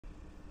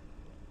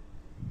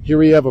Here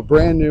we have a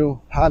brand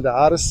new Honda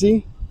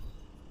Odyssey.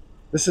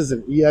 This is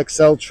an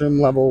EXL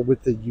trim level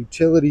with the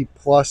Utility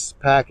Plus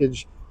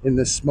package in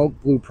the smoke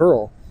blue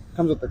pearl.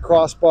 Comes with the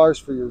crossbars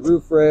for your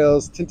roof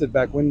rails, tinted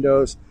back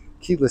windows,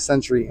 keyless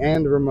entry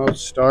and remote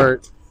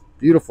start.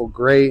 Beautiful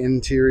gray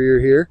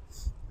interior here.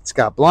 It's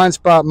got blind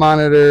spot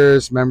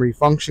monitors, memory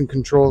function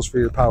controls for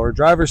your power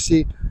driver's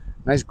seat,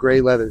 nice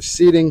gray leather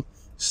seating,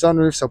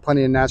 sunroof, so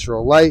plenty of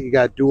natural light. You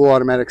got dual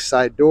automatic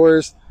side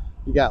doors.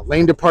 You got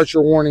lane departure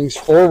warnings,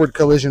 forward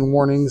collision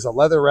warnings, a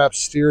leather-wrapped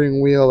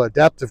steering wheel,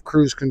 adaptive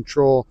cruise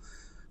control,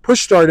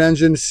 push-start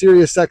engine,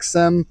 Sirius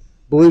XM,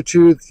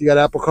 Bluetooth. You got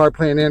Apple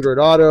CarPlay and Android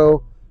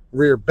Auto,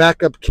 rear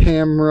backup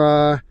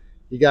camera.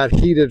 You got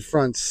heated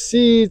front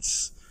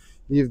seats.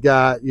 You've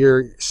got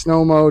your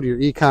snow mode, your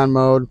econ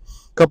mode,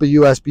 a couple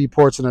USB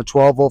ports and a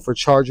 12-volt for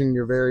charging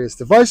your various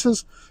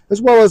devices,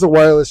 as well as a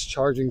wireless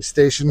charging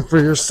station for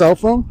your cell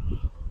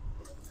phone.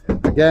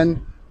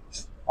 Again,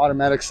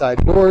 automatic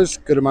side doors,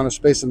 good amount of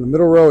space in the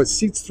middle row. It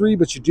seats 3,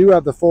 but you do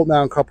have the fold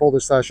down cup holder /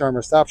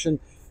 armrest option.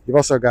 You've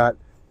also got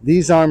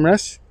these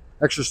armrests,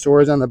 extra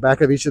storage on the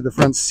back of each of the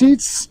front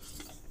seats.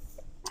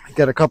 You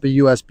got a couple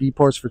USB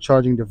ports for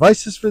charging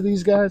devices for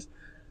these guys.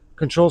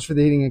 Controls for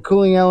the heating and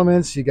cooling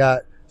elements. You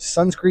got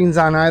sunscreens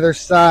on either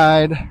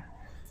side.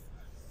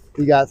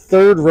 You got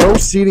third row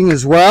seating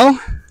as well.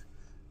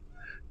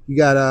 You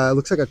got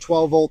looks like a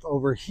 12-volt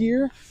over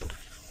here.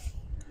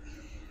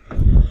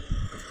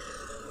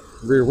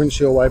 Rear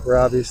windshield wiper,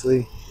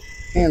 obviously.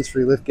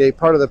 Hands-free liftgate.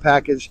 Part of the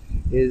package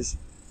is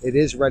it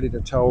is ready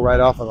to tow right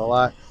off of the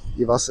lot.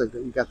 You got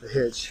the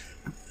hitch.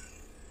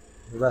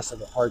 The rest of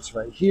the parts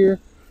right here.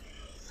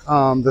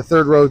 The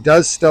third row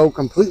does stow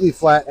completely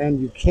flat, and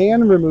you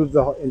can remove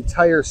the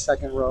entire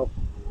second row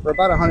for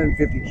about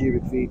 150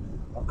 cubic feet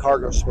of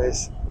cargo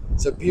space.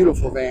 It's a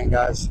beautiful van,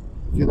 guys.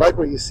 If you like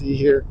what you see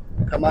here,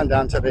 come on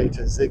down today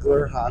to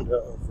Zeigler Honda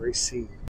of Racine.